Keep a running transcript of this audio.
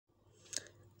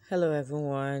Hello,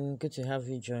 everyone. Good to have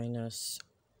you join us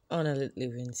on Elite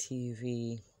Living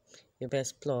TV, your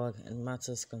best blog and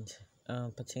matters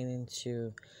pertaining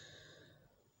to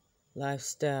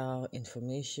lifestyle,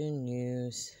 information,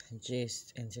 news,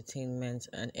 gist, entertainment,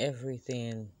 and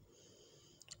everything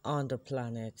on the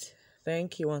planet.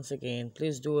 Thank you once again.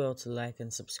 Please do well to like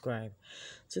and subscribe.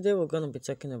 Today, we're going to be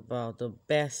talking about the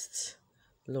best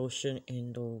lotion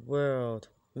in the world,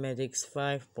 Medix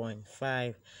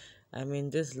 5.5. I mean,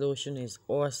 this lotion is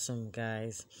awesome,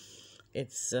 guys.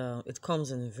 It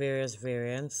comes in various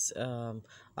variants.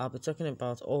 I'll be talking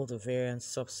about all the variants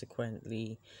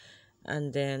subsequently,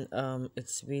 and then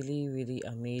it's really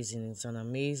amazing. It's an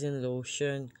amazing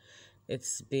lotion.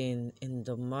 It's been in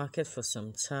the market for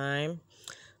some time.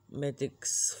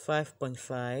 Medix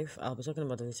 5.5. I'll be talking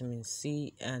about the vitamin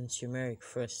C and turmeric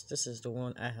first. This is the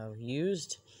one I have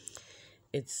used.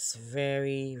 It's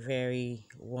very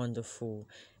wonderful.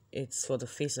 It's for the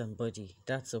face and body.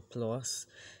 That's a plus.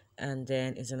 And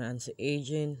then it's an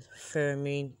anti-aging,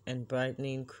 firming, and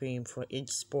brightening cream for age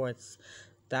spots,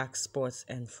 dark spots,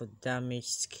 and for damaged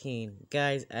skin.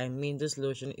 Guys, I mean, this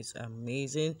lotion is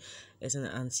amazing. It's an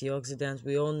antioxidant.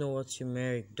 We all know what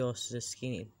turmeric does to the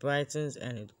skin. It brightens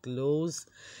and it glows.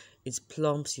 It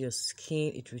plumps your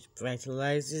skin. It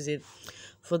revitalizes it.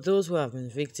 For those who have been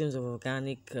victims of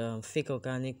fake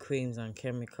organic creams and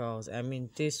chemicals, I mean,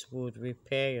 this would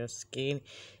repair your skin.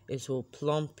 It will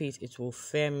plump it. It will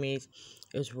firm it.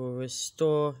 It will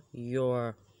restore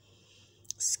your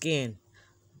skin.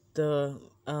 The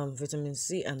vitamin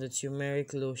C and the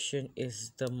turmeric lotion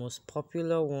is the most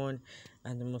popular one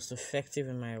and the most effective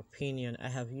in my opinion. I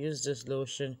have used this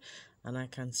lotion and I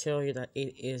can tell you that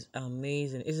it is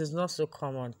amazing. It is not so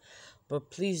common,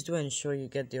 but please do ensure you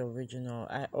get the original.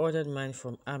 I ordered mine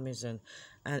from Amazon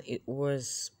and it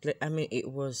was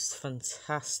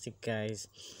fantastic, guys.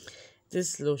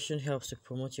 This lotion helps to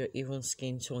promote your even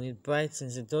skin tone. It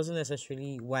brightens. It doesn't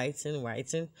necessarily whiten,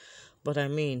 but I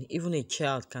mean, even a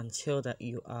child can tell that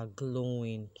you are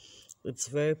glowing. It's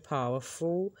very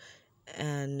powerful,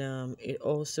 and it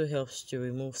also helps to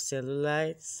remove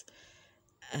cellulites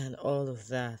and all of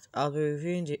that. I'll be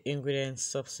reviewing the ingredients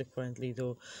subsequently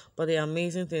though. But the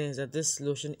amazing thing is that this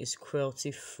lotion is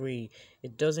cruelty free.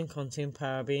 It doesn't contain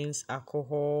parabens,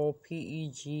 alcohol,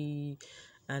 PEG,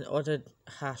 and other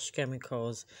harsh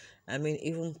chemicals. I mean,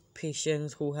 even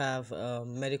patients who have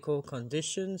medical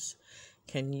conditions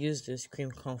can use this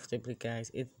cream comfortably,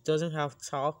 guys. It doesn't have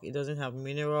talc, it doesn't have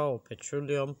mineral or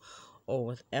petroleum or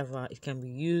whatever. It can be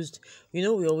used. You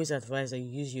know, we always advise that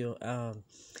you use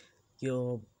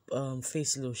your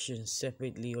face lotion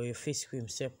separately or your face cream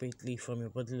separately from your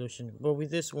body lotion, but with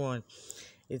this one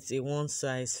it's a one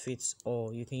size fits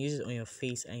all. You can use it on your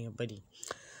face and your body.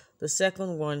 The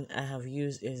second one I have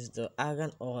used is the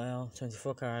argan oil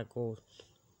 24 karat gold.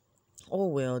 Oh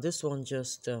well, this one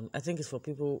just I think it's for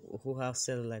people who have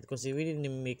cellulite, because it really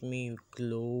didn't make me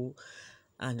glow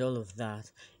and all of that.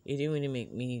 It didn't really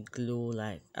make me glow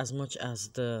like as much as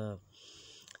the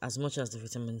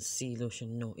vitamin C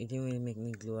lotion. No, it didn't really make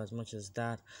me glow as much as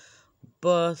that.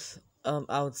 But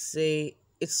I would say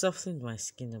it softened my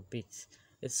skin a bit.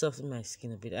 It softened my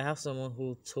skin a bit. I have someone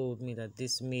who told me that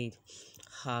this made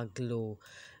her glow,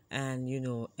 and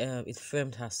it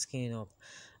firmed her skin up.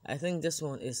 I think this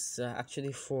one is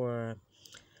actually for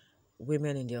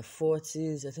women in their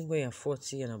 40s. I think when you're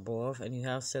 40 and above and you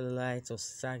have cellulite or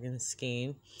sagging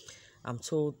skin, I'm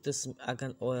told this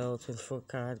argan oil 24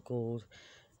 karat gold,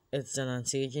 it's an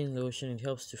anti-aging lotion. It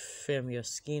helps to firm your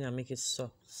skin and make it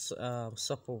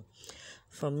supple.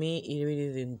 For me, it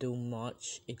really didn't do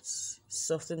much. It's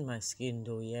softened my skin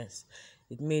though, yes.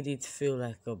 It made it feel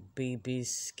like a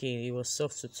baby's skin. It was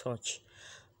soft to touch.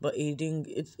 But it didn't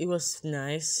it was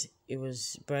nice. It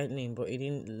was brightening, but it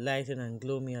didn't lighten and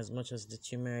glow me as much as the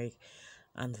turmeric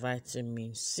and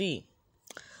vitamin C.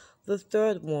 The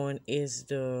third one is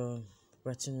the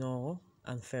retinol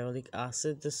and ferulic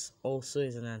acid. This also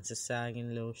is an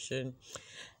anti-sagging lotion.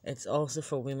 It's also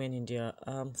for women in their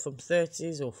from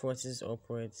 30s or 40s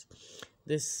upwards.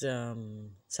 This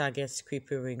targets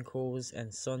creepy wrinkles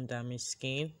and sun damaged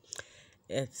skin.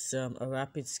 It's a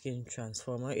rapid skin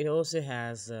transformer. It also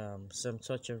has some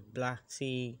touch of black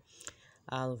tea,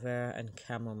 aloe vera, and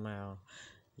chamomile.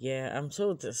 Yeah, I'm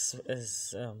told this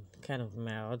is kind of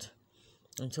mild.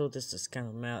 Until this is kind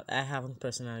of mild. I haven't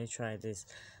personally tried this.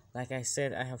 Like I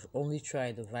said, I have only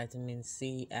tried the vitamin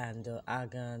C and the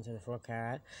argan 24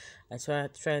 karat. I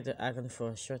tried the argan for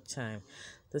a short time.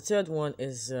 The third one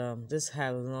is this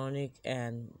hyaluronic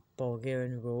and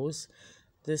Bulgarian rose.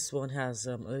 This one has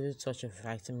a little touch of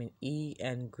vitamin E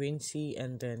and green tea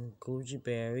and then goji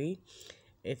berry.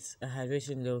 It's a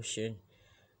hydration lotion.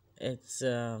 It's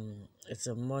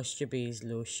a moisture based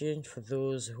lotion for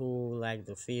those who like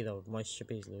the feel of moisture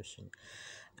based lotion.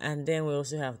 And then we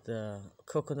also have the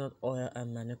coconut oil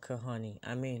and manuka honey.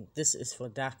 I mean, this is for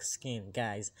dark skin,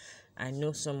 guys. I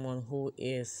know someone who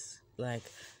is like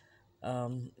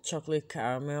chocolate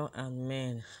caramel, and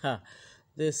man, ha,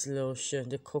 this lotion,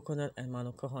 the coconut and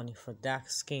manuka honey for dark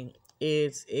skin,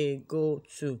 is a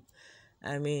go-to.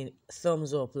 I mean,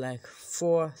 thumbs up, like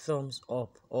 4 thumbs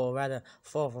up, or rather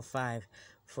 4 or 5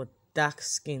 for dark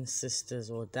skin sisters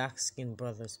or dark skin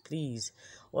brothers, please,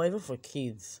 or even for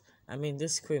kids. I mean,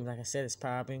 this cream, like I said, is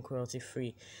paraben cruelty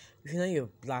free. If you know you're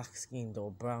black skinned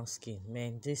or brown skin,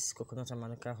 man, this coconut and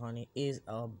manuka honey is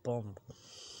a bomb.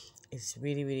 It's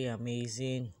really, really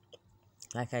amazing.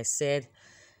 Like I said,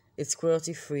 it's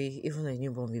cruelty free. Even a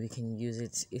newborn baby can use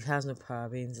it. It has no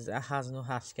parabens. It has no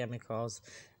harsh chemicals.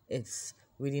 It's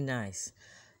really nice.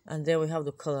 And then we have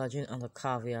the collagen and the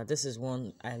caviar. This is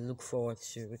one I look forward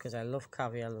to because I love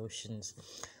caviar lotions.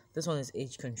 This one is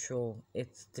age control. It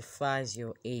defies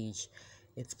your age.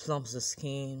 It plumps the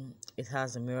skin. It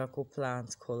has a miracle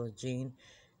plant collagen.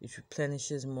 It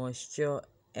replenishes moisture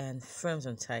and firms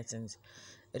and tightens.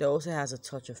 It also has a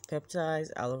touch of peptides,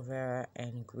 aloe vera,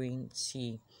 and green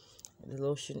tea. The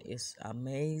lotion is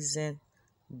amazing,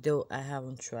 though I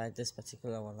haven't tried this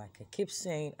particular one. Like I keep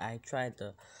saying, I tried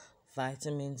the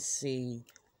vitamin C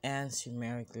and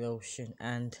turmeric lotion,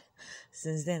 and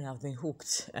since then I've been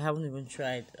hooked. I haven't even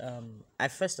tried. I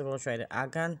first of all tried the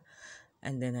argan,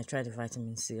 and then I tried the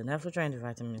vitamin C. And after trying the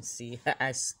vitamin C,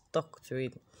 I stuck to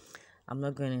it. I'm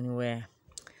not going anywhere.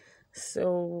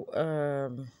 So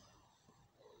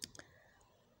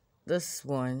this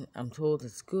one, I'm told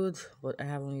it's good, but I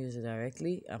haven't used it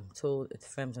directly. I'm told it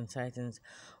firms and tightens.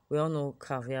 We all know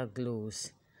caviar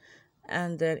glows.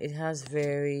 And then it has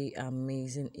very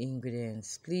amazing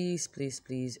ingredients. Please, please,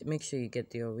 please make sure you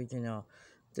get the original.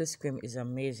 This cream is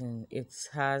amazing. It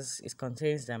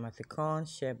contains dimethicone,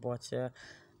 shea butter,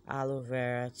 aloe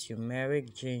vera,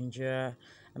 turmeric, ginger.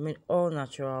 I mean, all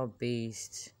natural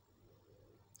based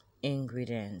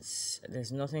ingredients.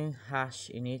 There's nothing harsh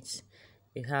in it.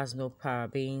 It has no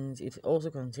parabens. It also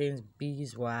contains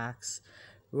beeswax,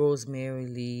 rosemary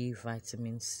leaf,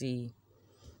 vitamin C.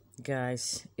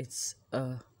 Guys, it's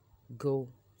a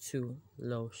go-to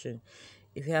lotion.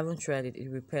 If you haven't tried it, it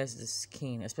repairs the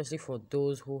skin, especially for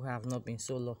those who have not been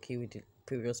so lucky with the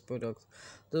previous products.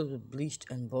 Those with bleached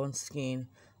and burnt skin,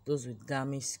 those with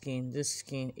damaged skin. This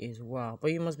skin is wow.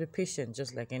 But you must be patient,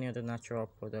 just like any other natural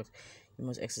product. You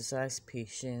must exercise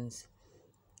patience,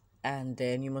 and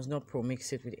then you must not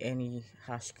mix it with any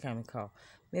harsh chemical.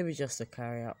 Maybe just a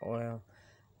carrier oil.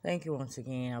 Thank you once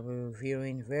again. I'll be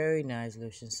reviewing very nice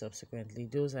lotions subsequently.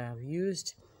 Those I have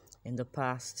used in the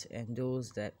past and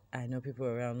those that I know people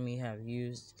around me have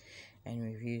used and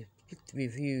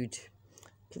reviewed.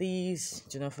 Please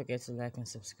do not forget to like and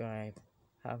subscribe.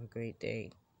 Have a great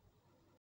day.